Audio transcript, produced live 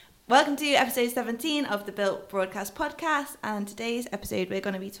Welcome to episode 17 of the Built Broadcast podcast, and today's episode we're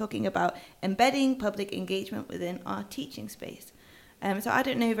going to be talking about embedding public engagement within our teaching space. So I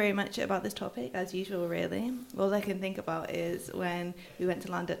don't know very much about this topic, as usual, really. All I can think about is when we went to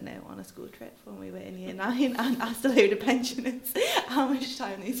Llandudno on a school trip when we were in year 9 and asked a load of pensioners how much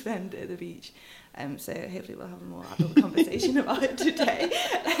time they spend at the beach. So hopefully we'll have a more adult conversation about it today.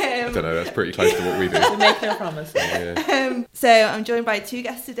 I don't know, that's pretty close to what we do. We make no promises. Yeah. So I'm joined by two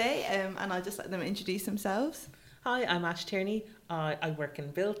guests today, and I'll just let them introduce themselves. Hi, I'm Ash Tierney. I work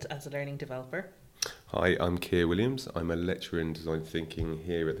in Built as a learning developer. Hi, I'm Keir Williams. I'm a lecturer in design thinking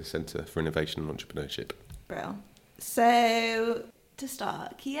here at the Centre for Innovation and Entrepreneurship. Brill. So to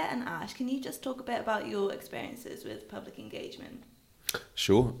start, Keir and Ash, can you just talk a bit about your experiences with public engagement?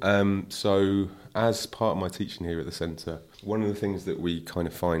 Sure. So as part of my teaching here at the Centre, one of the things that we kind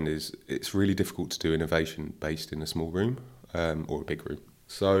of find is it's really difficult to do innovation based in a small room or a big room.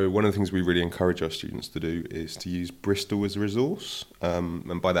 So one of the things we really encourage our students to do is to use Bristol as a resource.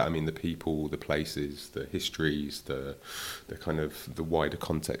 And by that I mean the people, the places, the histories, the kind of the wider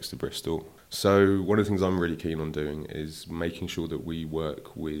context of Bristol. So one of the things I'm really keen on doing is making sure that we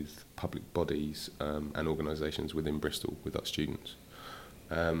work with public bodies and organisations within Bristol with our students.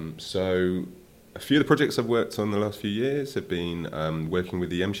 So a few of the projects I've worked on the last few years have been working with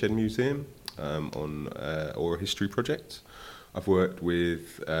the Museum on a history project. I've worked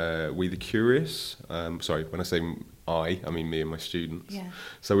with We the Curious. Sorry, when I say I mean me and my students. Yeah.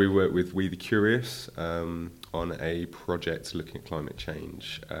 So we worked with We the Curious on a project looking at climate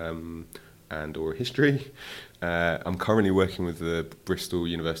change and or history. I'm currently working with the Bristol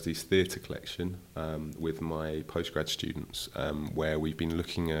University's theatre collection with my postgrad students, where we've been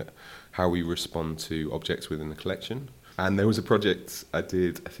looking at how we respond to objects within the collection. And there was a project I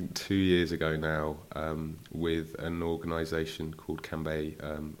did, I think 2 years ago now, with an organisation called Cambay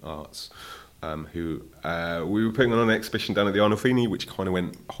Arts, who we were putting on an exhibition down at the Arnolfini, which kind of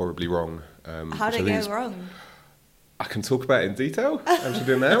went horribly wrong. How did it go wrong? I can talk about it in detail, as we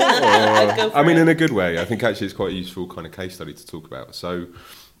do now. Or, in a good way. I think actually it's quite a useful kind of case study to talk about. So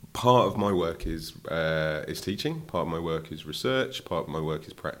part of my work is teaching, part of my work is research, part of my work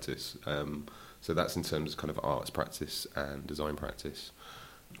is practice. So that's in terms of kind of arts practice and design practice.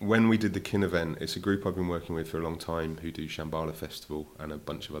 When we did the Kin event, it's a group I've been working with for a long time who do Shambhala Festival and a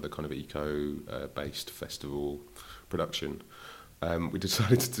bunch of other kind of eco-based festival production. We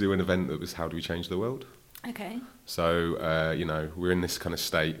decided to do an event that was how do we change the world? Okay. So, we're in this kind of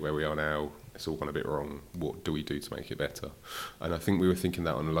state where we are now. It's all gone a bit wrong. What do we do to make it better? And I think we were thinking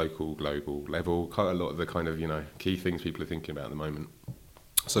that on a local, global level, quite a lot of the kind of, key things people are thinking about at the moment.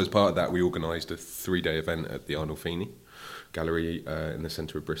 So as part of that, we organised a 3-day event at the Arnolfini Gallery in the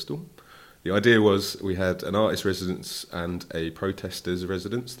centre of Bristol. The idea was we had an artist residence and a protesters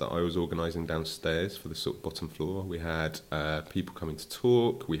residence that I was organising downstairs for the sort of bottom floor. We had people coming to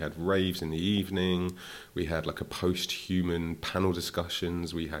talk, we had raves in the evening, we had like a post-human panel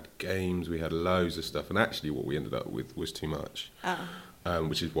discussions, we had games, we had loads of stuff. And actually what we ended up with was too much.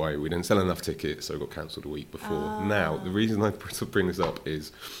 Which is why we didn't sell enough tickets, so it got cancelled a week before. Now, the reason I bring this up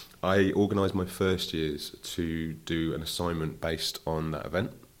is I organised my first years to do an assignment based on that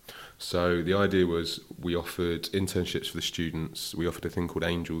event. So the idea was we offered internships for the students. We offered a thing called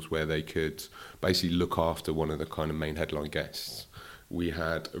Angels where they could basically look after one of the kind of main headline guests. We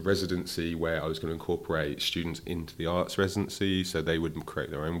had a residency where I was going to incorporate students into the arts residency so they would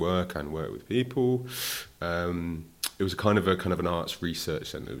create their own work and work with people. It was kind of an arts research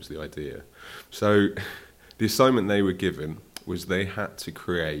centre was the idea. So the assignment they were given was they had to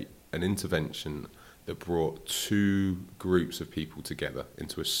create an intervention that brought 2 groups of people together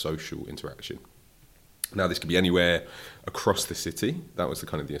into a social interaction. Now this could be anywhere across the city. That was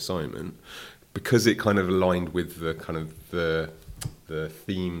the assignment. Because it kind of aligned with the kind of the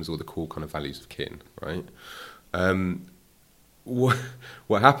themes or the core kind of values of Kin, right?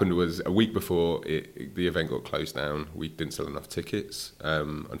 What happened was a week before the event got closed down, we didn't sell enough tickets,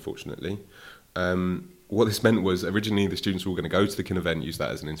 unfortunately. What this meant was originally the students were all going to go to the Kin event, use that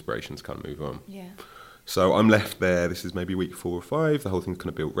as an inspiration to kind of move on. Yeah. So I'm left there, this is maybe week 4 or 5, the whole thing's kind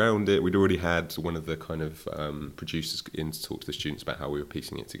of built around it. We'd already had one of the kind of producers in to talk to the students about how we were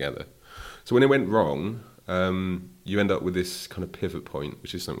piecing it together. So when it went wrong, you end up with this kind of pivot point,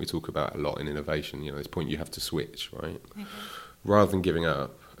 which is something we talk about a lot in innovation, this point you have to switch, right? Okay. Rather than giving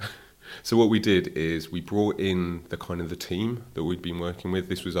up. So what we did is we brought in the team that we'd been working with.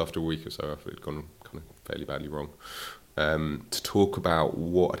 This was after a week or so after it had gone kind of fairly badly wrong, to talk about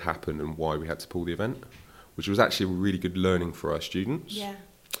what had happened and why we had to pull the event, which was actually a really good learning for our students. Yeah.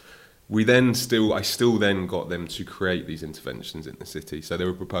 I still then got them to create these interventions in the city. So there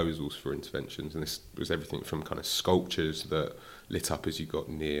were proposals for interventions, and this was everything from kind of sculptures that lit up as you got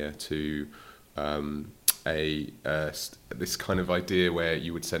near to this kind of idea where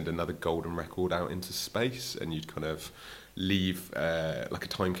you would send another golden record out into space, and you'd kind of leave like a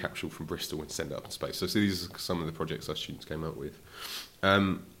time capsule from Bristol and send it up in space. So these are some of the projects our students came up with.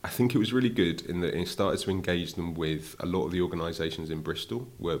 I think it was really good in that it started to engage them with a lot of the organisations in Bristol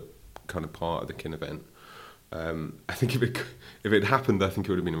were kind of part of the kin event. I think if it happened, I think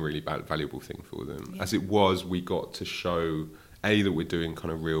it would have been a really valuable thing for them. Yeah. As it was, we got to show that we're doing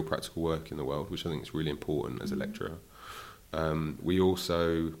kind of real practical work in the world, which I think is really important as a lecturer. We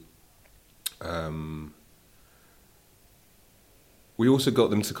also got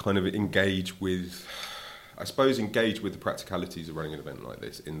them to kind of engage with the practicalities of running an event like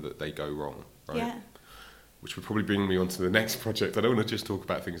this, in that they go wrong, right? Yeah. Which would probably bring me on to the next project. I don't want to just talk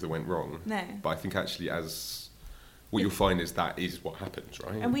about things that went wrong. No. But I think actually what you'll find is that is what happens,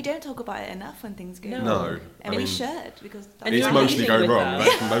 right? And we don't talk about it enough when things go wrong. No. And we should, because... It's mostly go wrong.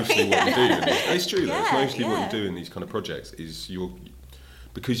 That's mostly what you do. It's true, though. It's mostly what you do in these kind of projects is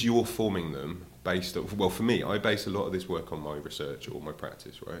because you're forming them based on... Well, for me, I base a lot of this work on my research or my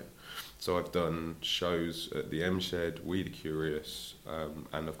practice, right? So I've done shows at the M Shed, We the Curious,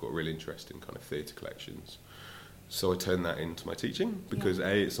 and I've got a real interest in kind of theatre collections. So I turn that into my teaching because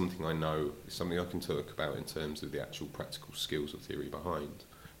it's something I know, it's something I can talk about in terms of the actual practical skills or theory behind.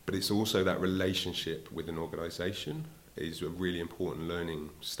 But it's also that relationship with an organisation is a really important learning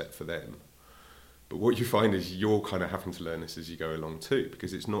step for them. But what you find is you're kind of having to learn this as you go along too,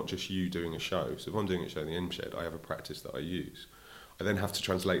 because it's not just you doing a show. So if I'm doing a show in the M Shed, I have a practice that I use. I then have to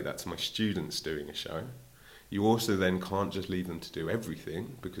translate that to my students doing a show. You also then can't just leave them to do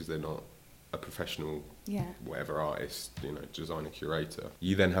everything because they're not a professional, whatever artist, designer, curator.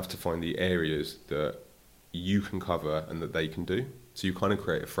 You then have to find the areas that you can cover and that they can do. So you kind of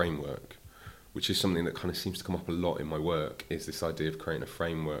create a framework, which is something that kind of seems to come up a lot in my work, is this idea of creating a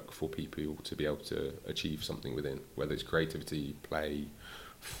framework for people to be able to achieve something within, whether it's creativity, play,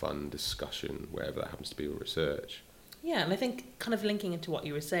 fun, discussion, wherever that happens to be, or research. Yeah, and I think kind of linking into what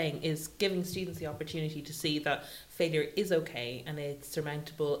you were saying is giving students the opportunity to see that failure is okay and it's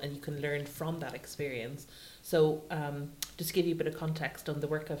surmountable and you can learn from that experience. So just to give you a bit of context on the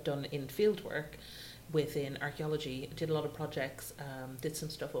work I've done in fieldwork within archaeology, I did a lot of projects, did some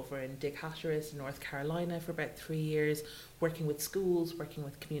stuff over in Dig Hatteras in North Carolina for about 3 years, working with schools, working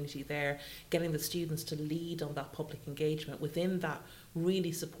with community there, getting the students to lead on that public engagement within that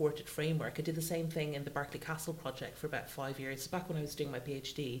really supported framework. I did the same thing in the Berkeley Castle project for about 5 years, back when I was doing my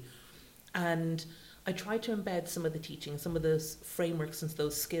PhD. And I tried to embed some of the teaching, some of those frameworks and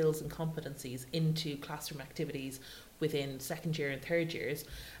those skills and competencies into classroom activities within second year and third years.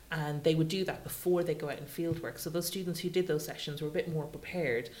 And they would do that before they go out in fieldwork. So those students who did those sessions were a bit more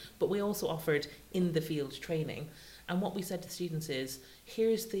prepared, but we also offered in the field training. And what we said to students is,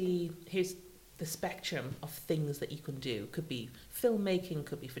 here's the spectrum of things that you can do. It could be filmmaking,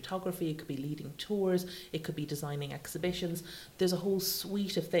 could be photography, it could be leading tours, it could be designing exhibitions. There's a whole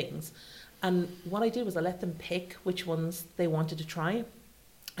suite of things. And what I did was I let them pick which ones they wanted to try.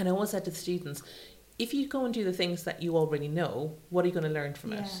 And I always said to the students, if you go and do the things that you already know, what are you going to learn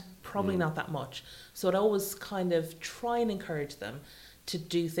from it? Probably not that much. So I'd always kind of try and encourage them to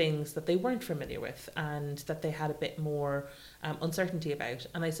do things that they weren't familiar with and that they had a bit more uncertainty about.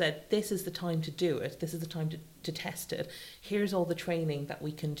 And I said, this is the time to do it. This is the time to test it. Here's all the training that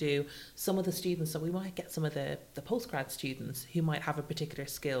we can do. Some of the students, so we might get some of the postgrad students who might have a particular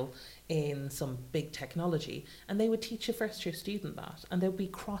skill in some big technology, and they would teach a first year student that, and there'd be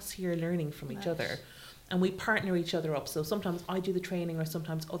cross-year learning from each other. And we partner each other up. So sometimes I do the training, or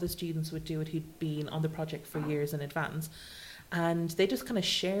sometimes other students would do it who'd been on the project for years in advance. And they just kind of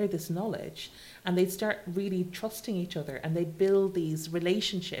share this knowledge, and they'd start really trusting each other, and they'd build these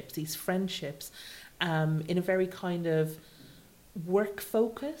relationships, these friendships, in a very kind of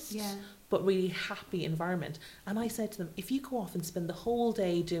work-focused, but really happy environment. And I said to them, if you go off and spend the whole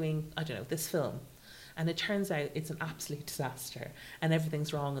day doing, I don't know, this film, and it turns out it's an absolute disaster, and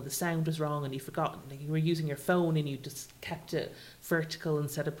everything's wrong, and the sound was wrong, and you've forgotten, like, you were using your phone, and you just kept it vertical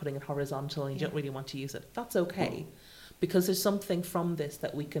instead of putting it horizontal, and you don't really want to use it, that's okay. Because there's something from this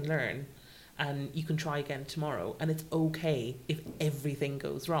that we can learn, and you can try again tomorrow, and it's okay if everything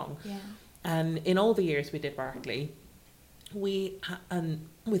goes wrong. And in all the years we did Berkeley, and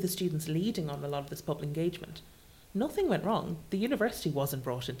with the students leading on a lot of this public engagement, nothing went wrong. The university wasn't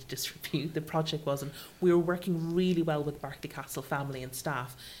brought into disrepute. The project wasn't. We were working really well with Berkeley Castle family and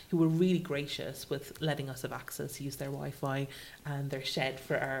staff, who were really gracious with letting us have access, use their Wi-Fi and their shed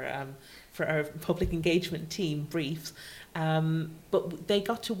for our public engagement team briefs. But they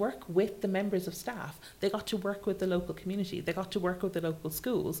got to work with the members of staff. They got to work with the local community. They got to work with the local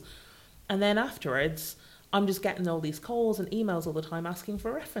schools. And then afterwards, I'm just getting all these calls and emails all the time asking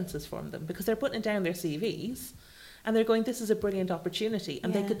for references from them, because they're putting down their CVs and they're going, this is a brilliant opportunity.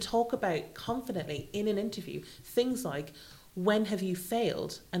 And they could talk about confidently in an interview things like, when have you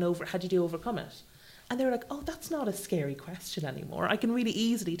failed and how did you overcome it? And they were like, oh, that's not a scary question anymore. I can really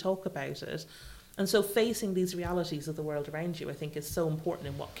easily talk about it. And so facing these realities of the world around you, I think, is so important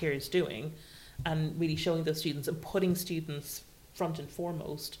in what Keir is doing, and really showing those students and putting students front and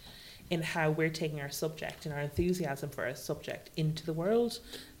foremost in how we're taking our subject and our enthusiasm for our subject into the world,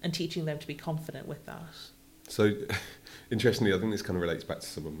 and teaching them to be confident with that. So, interestingly, I think this kind of relates back to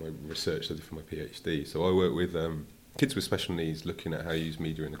some of my research I did for my PhD. So I work with kids with special needs, looking at how you use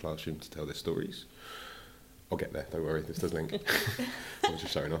media in the classroom to tell their stories. I'll get there, don't worry, this does link. I was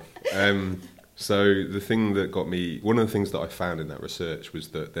just showing off. So the thing that got me, one of the things that I found in that research was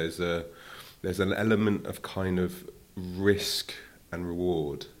that there's an element of kind of risk and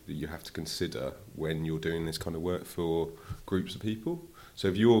reward that you have to consider when you're doing this kind of work for groups of people. So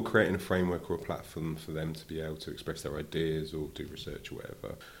if you're creating a framework or a platform for them to be able to express their ideas or do research or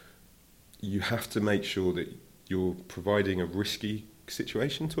whatever, you have to make sure that you're providing a risky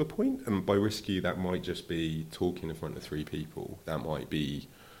situation to a point. And by risky, that might just be talking in front of 3 people. That might be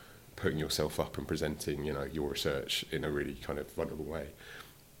putting yourself up and presenting, your research in a really kind of vulnerable way.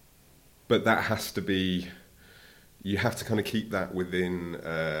 But that has to be, you have to kind of keep that within,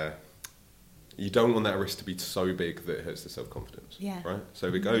 you don't want that risk to be so big that it hurts the self-confidence, right? So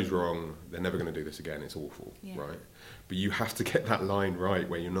if it goes wrong, they're never going to do this again, it's awful, right? But you have to get that line right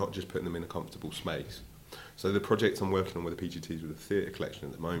where you're not just putting them in a comfortable space. So the project I'm working on with the PGTs with the theatre collection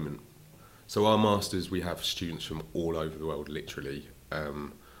at the moment, so our masters, we have students from all over the world, literally,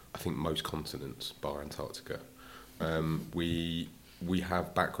 I think most continents, bar Antarctica. We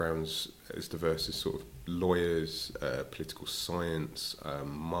have backgrounds as diverse as sort of lawyers, political science,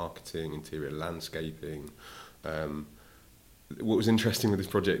 marketing, interior landscaping. What was interesting with this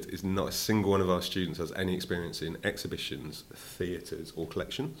project is not a single one of our students has any experience in exhibitions, theatres or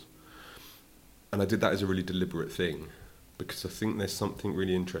collections. And I did that as a really deliberate thing, because I think there's something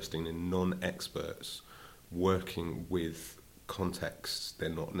really interesting in non-experts working with contexts they're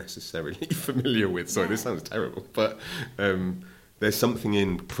not necessarily familiar with. Sorry, this sounds terrible, but there's something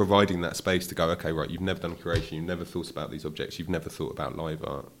in providing that space to go, okay, right, you've never done curation, you've never thought about these objects, you've never thought about live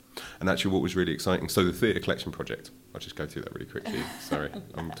art. And actually what was really exciting, so the theatre collection project, I'll just go through that really quickly, sorry,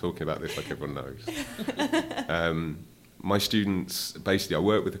 I'm talking about this like everyone knows. My students, basically I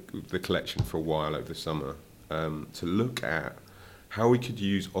worked with the collection for a while over the summer to look at how we could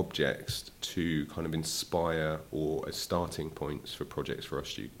use objects to kind of inspire or as starting points for projects for our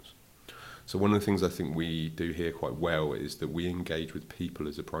students. So one of the things I think we do here quite well is that we engage with people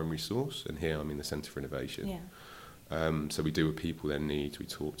as a primary source, and here I'm in the Centre for Innovation. So we deal with people, their needs, we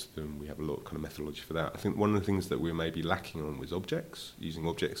talk to them, we have a lot of kind of methodology for that. I think one of the things that we're maybe lacking on was objects, using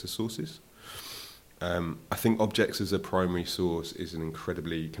objects as sources. I think objects as a primary source is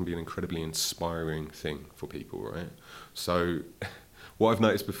can be an incredibly inspiring thing for people, right? So what I've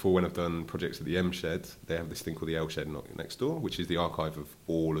noticed before when I've done projects at the M Shed, they have this thing called the L Shed next door, which is the archive of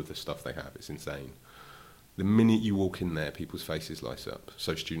all of the stuff they have. It's insane. The minute you walk in there, people's faces light up.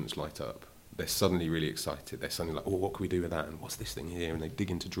 So students light up. They're suddenly really excited. They're suddenly like, oh, what can we do with that? And what's this thing here? And they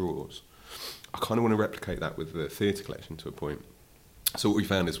dig into drawers. I kind of want to replicate that with the theatre collection to a point. So what we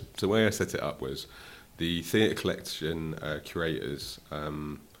found is, the way I set it up was the theatre collection curators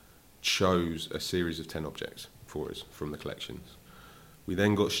chose a series of 10 objects for us from the collections. We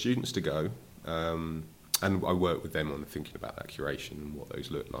then got students to go, and I worked with them on thinking about that curation and what those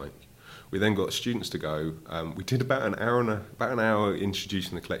looked like. We then got students to go. We did about an hour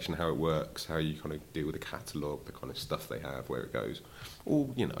introducing the collection, how it works, how you kind of deal with the catalogue, the kind of stuff they have, where it goes.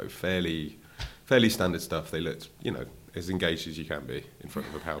 All, fairly standard stuff. They looked, as engaged as you can be in front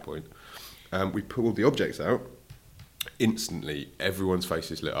of a PowerPoint. We pulled the objects out. Instantly, everyone's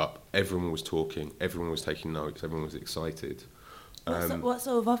faces lit up. Everyone was talking. Everyone was taking notes. Everyone was excited. What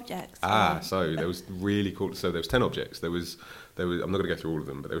sort of objects? So there was really cool. So there was 10 objects. There was. I'm not going to go through all of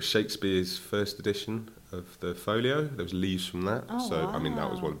them, but there was Shakespeare's first edition of the folio. There was leaves from that. Oh, so wow. I mean,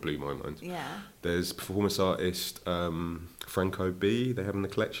 that was what blew my mind. Yeah. There's performance artist Franco B. They have in the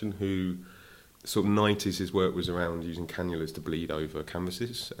collection who sort of 90s, his work was around using cannulas to bleed over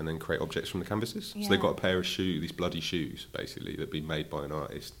canvases and then create objects from the canvases. Yeah. So they got a pair of these bloody shoes, basically, that had been made by an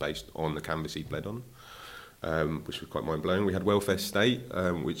artist based on the canvas he'd bled on, which was quite mind-blowing. We had Welfare State,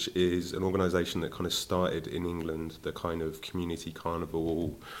 which is an organisation that kind of started in England, the kind of community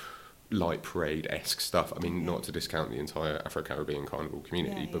carnival, light parade-esque stuff. I mean, not to discount the entire Afro-Caribbean carnival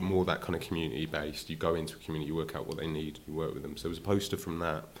community, but more that kind of community-based. You go into a community, you work out what they need, you work with them. So there was a poster from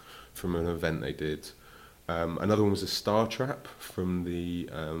that, from an event they did. Another one was a star trap from the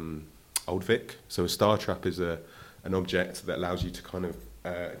Old Vic. So a star trap is an object that allows you to kind of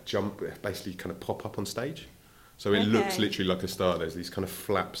jump, basically kind of pop up on stage. So it looks literally like a star. There's these kind of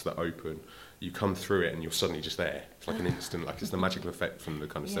flaps that open. You come through it and you're suddenly just there. It's like an instant, like it's the magical effect from the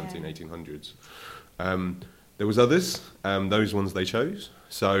kind of 1800s. There was others, those ones they chose.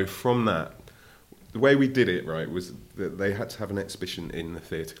 So from that, the way we did it, right, was that they had to have an exhibition in the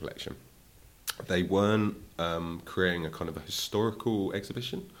theatre collection. They weren't creating a kind of a historical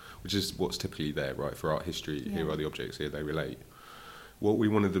exhibition, which is what's typically there, right, for art history. Here are the objects, here they relate. What we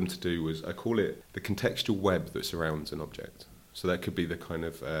wanted them to do was, I call it the contextual web that surrounds an object. So that could be the kind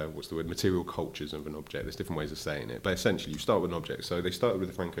of, material cultures of an object. There's different ways of saying it. But essentially, you start with an object. So they started with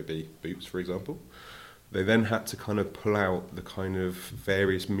the Franco B boots, for example. They then had to kind of pull out the kind of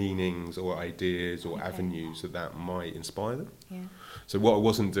various meanings or ideas or avenues that might inspire them. Yeah. So what I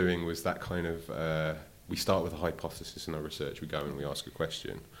wasn't doing was that kind of, we start with a hypothesis in our research, we go and we ask a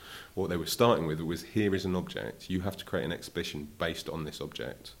question. What they were starting with was, here is an object. You have to create an exhibition based on this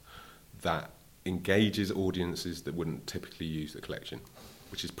object that engages audiences that wouldn't typically use the collection,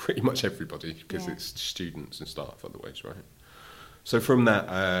 which is pretty much everybody, because it's students and staff otherwise, right? So from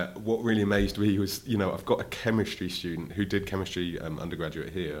that, what really amazed me was, I've got a chemistry student who did chemistry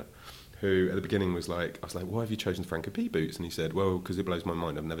undergraduate here, who at the beginning was like, I was like, why have you chosen Franco P boots? And he said, well, because it blows my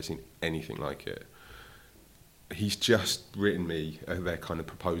mind. I've never seen anything like it. He's just written me their kind of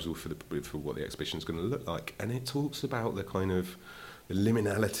proposal for what the exhibition's going to look like, and it talks about the kind of the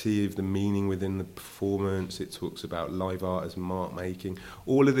liminality of the meaning within the performance. It talks about live art as mark making,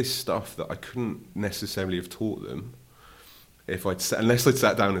 all of this stuff that I couldn't necessarily have taught them unless I'd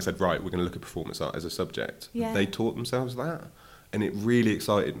sat down and said, right, we're going to look at performance art as a subject. They taught themselves that, and it really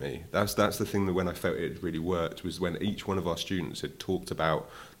excited me. That's the thing that when I felt it really worked was when each one of our students had talked about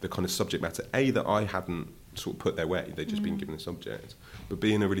the kind of subject matter that I hadn't sort of put their way. They'd just been given a subject, but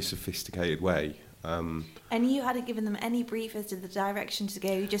be in a really sophisticated way. And you hadn't given them any brief as to the direction to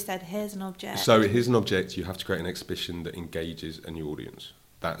go. You just said, here's an object. So here's an object. You have to create an exhibition that engages a new audience.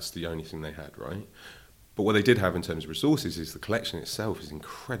 That's the only thing they had, right? But what they did have in terms of resources is the collection itself is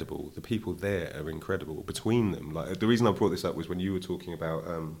incredible. The people there are incredible. Between them, like the reason I brought this up was when you were talking about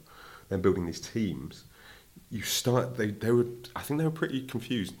them building these teams. I think they were pretty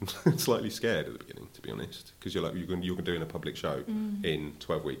confused and slightly scared at the beginning, to be honest, because you're doing a public show in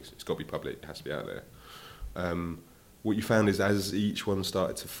 12 weeks. It's got to be public. It has to be out there. What you found is as each one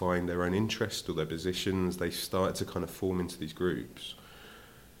started to find their own interest or their positions, they started to kind of form into these groups.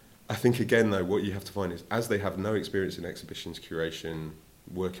 I think, again, though, what you have to find is as they have no experience in exhibitions, curation,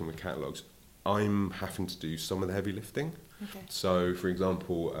 working with catalogues, I'm having to do some of the heavy lifting. Okay. So, for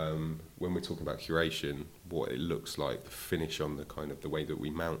example, when we're talking about curation, what it looks like, the finish on the kind of the way that we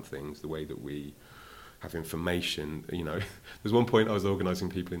mount things, the way that we have information, There's one point I was organising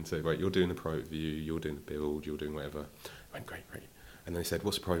people into, right, you're doing the private view, you're doing the build, you're doing whatever. I went, great. And they said,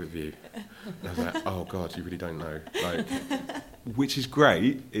 what's a private view? And I was like, oh, God, you really don't know. Which is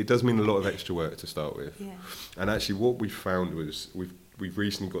great. It does mean a lot of extra work to start with. Yeah. And actually what we found was we've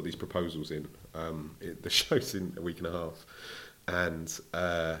recently got these proposals in. The show's in a week and a half. And,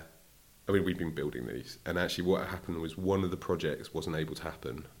 we've been building these. And actually what happened was one of the projects wasn't able to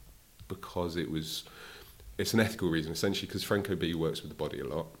happen because it's an ethical reason, essentially, because Franco B works with the body a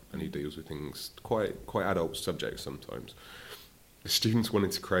lot and he deals with things, quite adult subjects sometimes. The students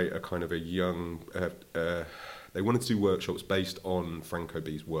wanted to create a kind of a young... they wanted to do workshops based on Franco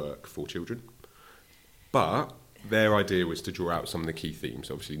B's work for children. But their idea was to draw out some of the key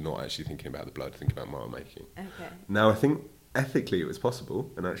themes, obviously not actually thinking about the blood, thinking about mark making. Okay. Now, I think ethically it was possible,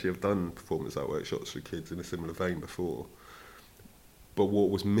 and actually I've done performance art workshops for kids in a similar vein before. But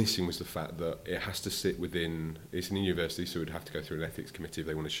what was missing was the fact that it has to sit within... It's in a university, so it would have to go through an ethics committee if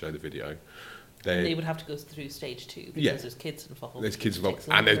they want to show the video. They would have to go through stage 2 because there's kids involved. There's kids involved,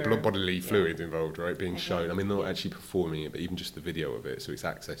 and there's bodily fluid involved, right, being shown. I mean, not actually performing it, but even just the video of it, so it's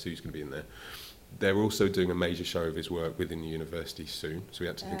access, who's going to be in there. They're also doing a major show of his work within the university soon, so we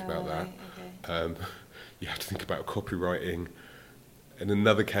had to think about that. Okay. You have to think about copywriting. In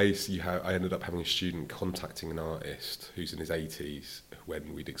another case, I ended up having a student contacting an artist who's in his 80s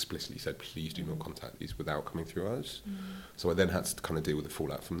when we'd explicitly said, please do not contact these without coming through us. So I then had to kind of deal with the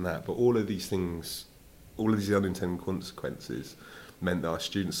fallout from that. But all of these things, all of these unintended consequences meant that our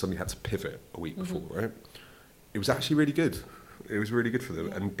students suddenly had to pivot a week before, right? It was actually really good. It was really good for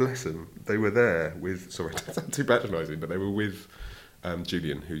them. And bless them, they were there with, sorry, that's not too patronising, but they were with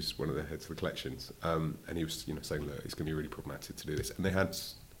Julian, who's one of the heads of the collections, and he was, saying, look, it's going to be really problematic to do this. And they had,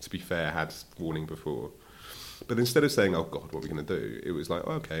 to be fair, had warning before. But instead of saying, oh God, what are we going to do? It was like,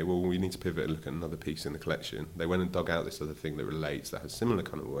 oh, okay, well, we need to pivot and look at another piece in the collection. They went and dug out this other thing that relates, that has similar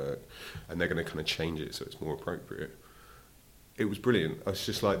kind of work, and they're going to kind of change it so it's more appropriate. It was brilliant. I was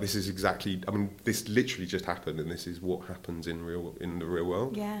just like, this is exactly, this literally just happened, and this is what happens in the real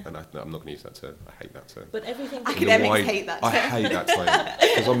world. Yeah. And I'm not going to use that term. I hate that term. But everything... Academics hate that term. I hate that term,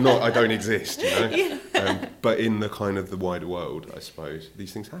 because I don't exist, Yeah. But in the kind of the wider world, I suppose,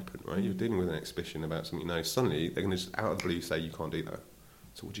 these things happen, right? You're dealing with an exhibition about something, suddenly they're going to just out of the blue say, you can't do that.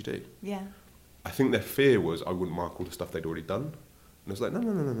 So what do you do? Yeah. I think their fear was I wouldn't mark all the stuff they'd already done. And I was like, no.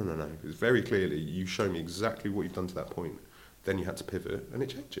 It was very clearly, you show me exactly what you've done to that point. Then you had to pivot, and it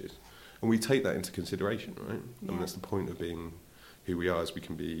changes. And we take that into consideration, right? Yeah. That's the point of being who we are, as we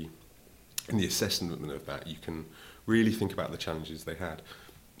can be, in the assessment of that, you can really think about the challenges they had.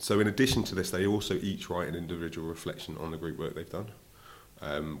 So in addition to this, they also each write an individual reflection on the group work they've done,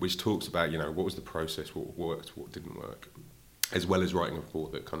 which talks about, what was the process, what worked, what didn't work, as well as writing a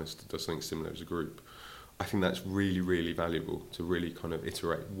report that kind of does something similar as a group. I think that's really, really valuable to really kind of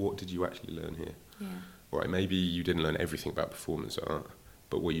iterate, what did you actually learn here? Yeah. Right, maybe you didn't learn everything about performance art,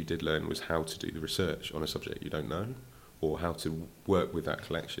 but what you did learn was how to do the research on a subject you don't know, or how to work with that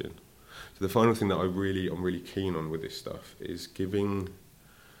collection. So the final thing that I'm really keen on with this stuff is giving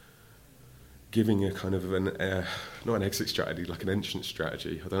a kind of not an exit strategy, like an entrance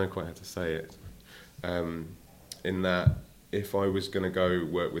strategy. I don't know quite how to say it. In that, if I was going to go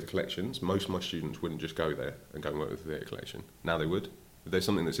work with collections, most of my students wouldn't just go there and go and work with the theatre collection. Now they would. If there's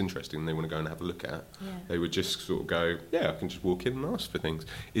something that's interesting and they want to go and have a look at, they would just sort of go, I can just walk in and ask for things.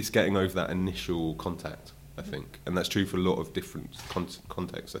 It's getting over that initial contact, I think. And that's true for a lot of different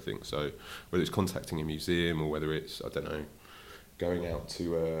contexts, I think. So whether it's contacting a museum or whether it's, going out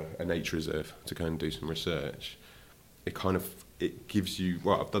to a nature reserve to go and do some research, it gives you,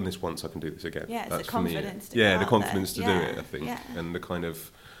 right, I've done this once, I can do this again. Yeah, it's that's the confidence to go the confidence to do it, I think. Yeah. And the kind of,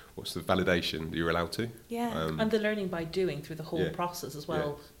 what's the validation that you're allowed to? Yeah. And the learning by doing through the whole process as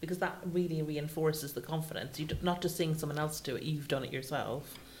well, because that really reinforces the confidence. You're not just seeing someone else do it, you've done it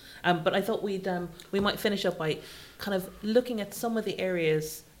yourself. But I thought we might finish up by kind of looking at some of the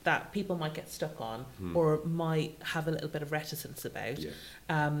areas that people might get stuck on or might have a little bit of reticence about. Yeah.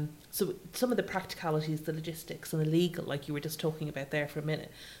 So some of the practicalities, the logistics and the legal, like you were just talking about there for a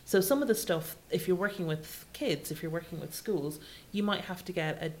minute. So some of the stuff, if you're working with kids, if you're working with schools, you might have to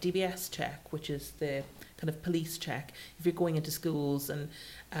get a DBS check, which is the kind of police check, if you're going into schools. And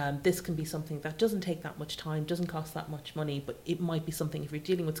this can be something that doesn't take that much time, doesn't cost that much money, but it might be something, if you're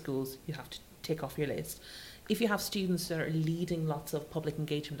dealing with schools, you have to take off your list. If you have students that are leading lots of public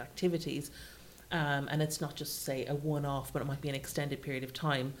engagement activities, and it's not just, say, a one-off, but it might be an extended period of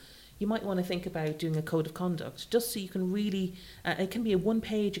time, you might want to think about doing a code of conduct, just so you can really, it can be a 1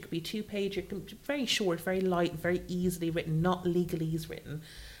 page, it could be a 2 page, it can be very short, very light, very easily written, not legalese written,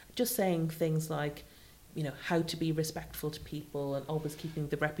 just saying things like, how to be respectful to people and always keeping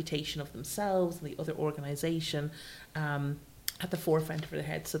the reputation of themselves and the other organisation at the forefront of their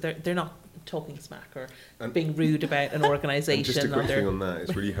head, so they're not talking smack or being rude about an organisation. Just a quick thing on that,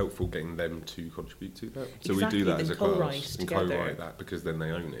 it's really helpful getting them to contribute to that. So exactly, we do that as a class and co-write that, because then they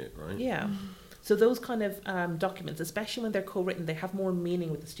own it, right? Yeah. So those kind of documents, especially when they're co-written, they have more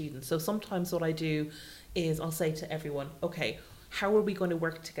meaning with the students. So sometimes what I do is I'll say to everyone, okay, how are we going to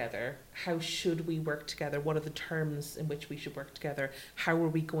work together? How should we work together? What are the terms in which we should work together? How are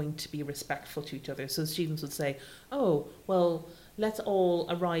we going to be respectful to each other? So students would say, oh, well, let's all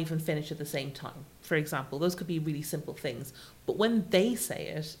arrive and finish at the same time, for example. Those could be really simple things. But when they say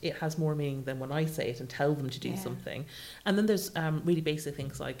it, it has more meaning than when I say it and tell them to do something. And then there's really basic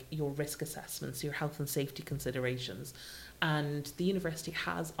things like your risk assessments, your health and safety considerations. And the university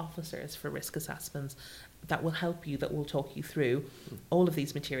has officers for risk assessments that will help you, that will talk you through all of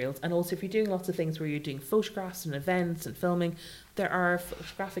these materials. And also, if you're doing lots of things where you're doing photographs and events and filming, there are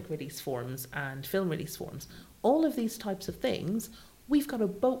photographic release forms and film release forms. All of these types of things, we've got a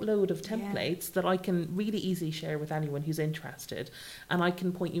boatload of templates that I can really easily share with anyone who's interested. And I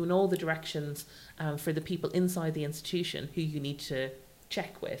can point you in all the directions for the people inside the institution who you need to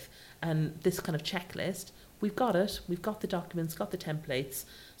check with. And this kind of checklist we've got it, we've got the documents, got the templates,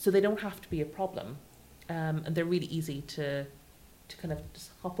 so they don't have to be a problem. And they're really easy to kind of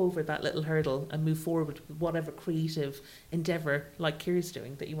just hop over that little hurdle and move forward with whatever creative endeavour like Keir's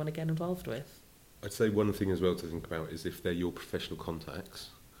doing that you want to get involved with. I'd say one thing as well to think about is if they're your professional contacts,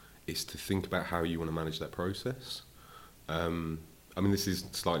 is to think about how you want to manage that process. I mean, this is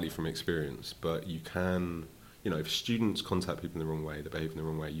slightly from experience, but you can, if students contact people in the wrong way, they behave in the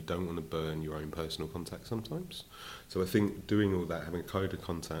wrong way, you don't want to burn your own personal contact sometimes. So I think doing all that, having a code of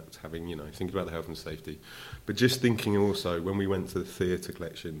contact, thinking about the health and safety, but just thinking also, when we went to the theatre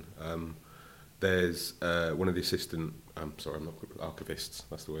collection, there's one of the assistant, archivists,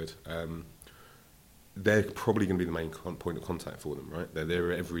 that's the word, they're probably going to be the main point of contact for them, right? They're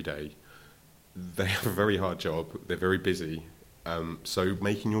there every day. They have a very hard job. They're very busy. So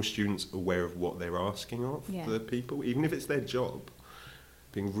making your students aware of what they're asking of the people, even if it's their job,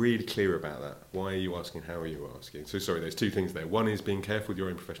 being really clear about that. Why are you asking? How are you asking? So sorry, there's two things there. One is being careful with your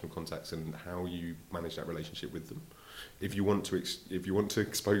own professional contacts and how you manage that relationship with them. If you want to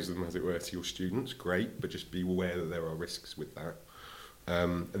expose them, as it were, to your students, great, but just be aware that there are risks with that.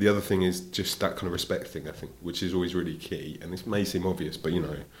 The other thing is just that kind of respect thing, I think, which is always really key. And this may seem obvious, but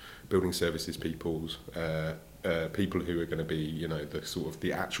building services people who are going to be, the sort of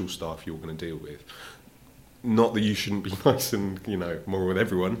the actual staff you're going to deal with. Not that you shouldn't be nice and moral with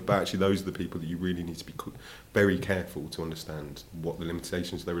everyone, but actually those are the people that you really need to be very careful to understand what the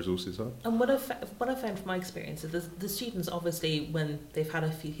limitations of their resources are. And what I've found from my experience is the students, obviously, when they've had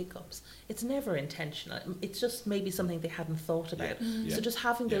a few hiccups, it's never intentional. It's just maybe something they hadn't thought about. Yeah. So just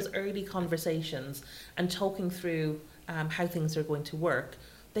having those early conversations and talking through how things are going to work,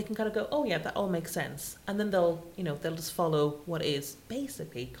 they can kind of go, oh yeah, that all makes sense, and then they'll just follow what is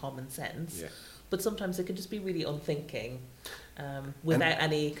basically common sense. Yeah. But sometimes it can just be really unthinking, without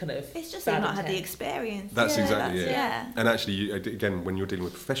any kind of. It's just they've not had the experience. That's exactly it. Yeah. And actually, again, when you're dealing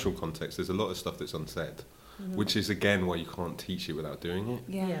with professional context, there's a lot of stuff that's unsaid, which is again why you can't teach it without doing it.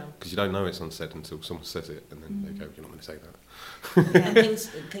 Yeah. Because you don't know it's unsaid until someone says it, and then they go, "You're not going to say that." And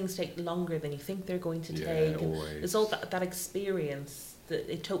things take longer than you think they're going to take. Always. There's all that experience that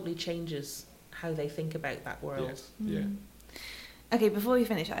it totally changes how they think about that world. Yes. Yeah. Okay, before we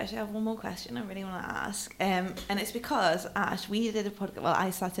finish, I actually have one more question I really want to ask. And it's because, Ash, we did a podcast, I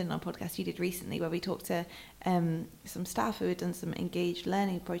sat in on a podcast you did recently where we talked to some staff who had done some engaged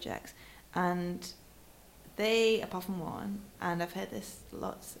learning projects. And they, apart from one, and I've heard this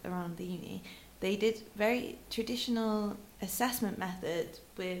lots around the uni, they did very traditional assessment methods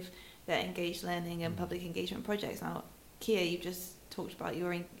with their engaged learning and public engagement projects. Now, Keir, you've just talked about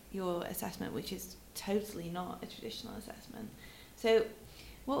your assessment, which is totally not a traditional assessment. So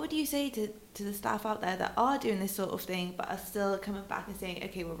what would you say to the staff out there that are doing this sort of thing but are still coming back and saying,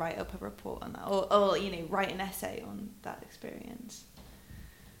 okay, we'll write up a report on that, or write an essay on that experience?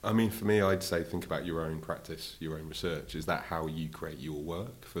 I mean, for me, I'd say think about your own practice, your own research. Is that how you create your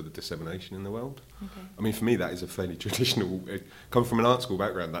work for the dissemination in the world? Okay. I mean, for me, that is a fairly traditional, come from an art school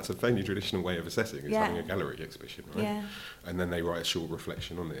background, that's a fairly traditional way of assessing, is having a gallery exhibition, right? Yeah. And then they write a short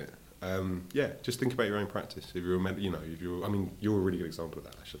reflection on it. Just think about your own practice. If you're a really good example of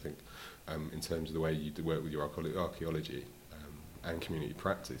that, Ash, I think, in terms of the way you work with your archaeology and community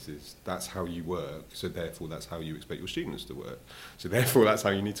practices. That's how you work, so therefore that's how you expect your students to work. So therefore that's how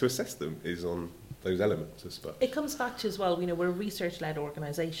you need to assess them, is on those elements, I suppose. It comes back to as well, we're a research-led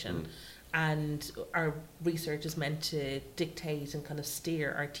organisation, and our research is meant to dictate and kind of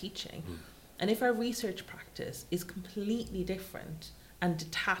steer our teaching. And if our research practice is completely different and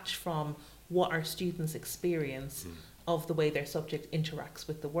detached from what our students experience of the way their subject interacts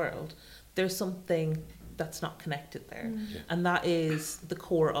with the world, there's something that's not connected there. And that is the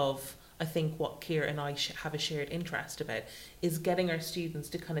core of, I think, what Keir and I have a shared interest about, is getting our students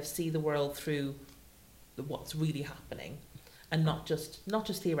to kind of see the world through what's really happening, and not just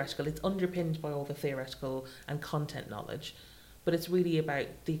theoretical. It's underpinned by all the theoretical and content knowledge, but it's really about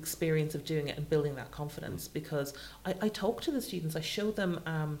the experience of doing it and building that confidence. Because I talk to the students, I show them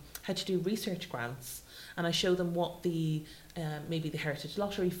how to do research grants, and I show them what the maybe the Heritage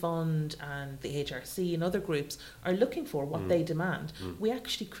Lottery Fund and the HRC and other groups are looking for, what they demand. We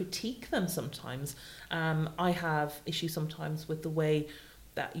actually critique them sometimes. I have issues sometimes with the way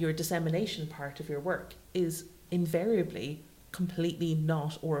that your dissemination part of your work is invariably completely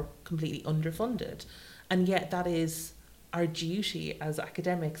not or completely underfunded. And yet that is our duty as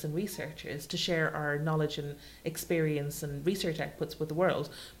academics and researchers, to share our knowledge and experience and research outputs with the world.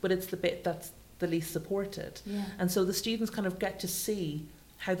 But it's the bit that's the least supported. And so the students kind of get to see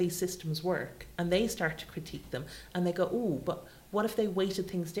how these systems work, and they start to critique them, and they go, oh, but what if they weighted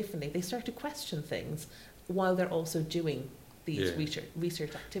things differently? They start to question things, while they're also doing these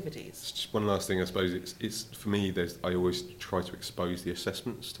research activities. Just one last thing, I suppose, it's for me, I always try to expose the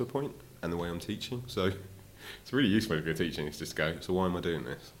assessments to a point and the way I'm teaching. So it's really useful if you're teaching, it's just go, so why am I doing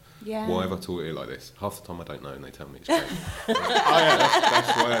this? Yeah. Why have I taught it like this? Half the time I don't know and they tell me it's great. Oh yeah,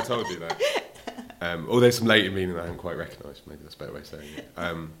 that's why I told you that. Or there's some latent meaning I haven't quite recognised, maybe that's a better way of saying it.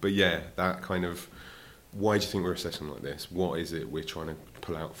 But yeah, that kind of, why do you think we're assessing like this? What is it we're trying to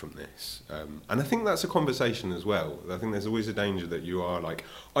pull out from this? And I think that's a conversation as well. I think there's always a danger that you are like,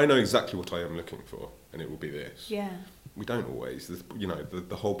 I know exactly what I am looking for and it will be this. Yeah. We don't always.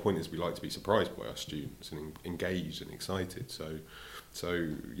 The whole point is we like to be surprised by our students and engaged and excited. So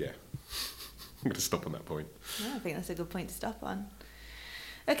yeah, I'm going to stop on that point. Yeah, I think that's a good point to stop on.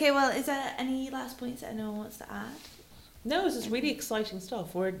 Okay, well, is there any last points that anyone wants to add? No, this is really exciting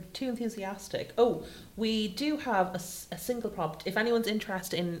stuff. We're too enthusiastic. Oh, we do have a single prompt. If anyone's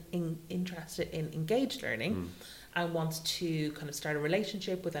interested in engaged learning and wants to kind of start a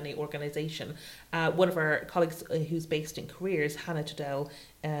relationship with any organisation, one of our colleagues who's based in Careers, Hannah Tudell,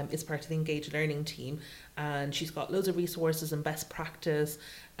 is part of the engaged learning team, and she's got loads of resources and best practice,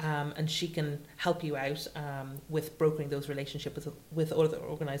 and she can help you out with brokering those relationships with other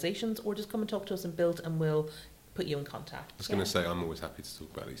organisations, or just come and talk to us and build, and we'll put you in contact. I was going to say, I'm always happy to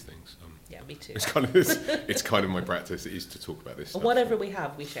talk about these things. Yeah, me too. It's kind of my practice, it is to talk about this stuff. Whatever we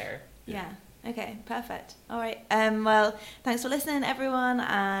have, we share. Yeah. Okay, perfect. All right. Well, thanks for listening, everyone,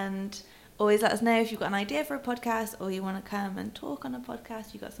 and always let us know if you've got an idea for a podcast or you want to come and talk on a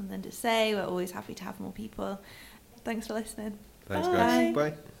podcast, you've got something to say. We're always happy to have more people. Thanks for listening. Thanks, Bye. guys.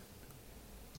 Bye.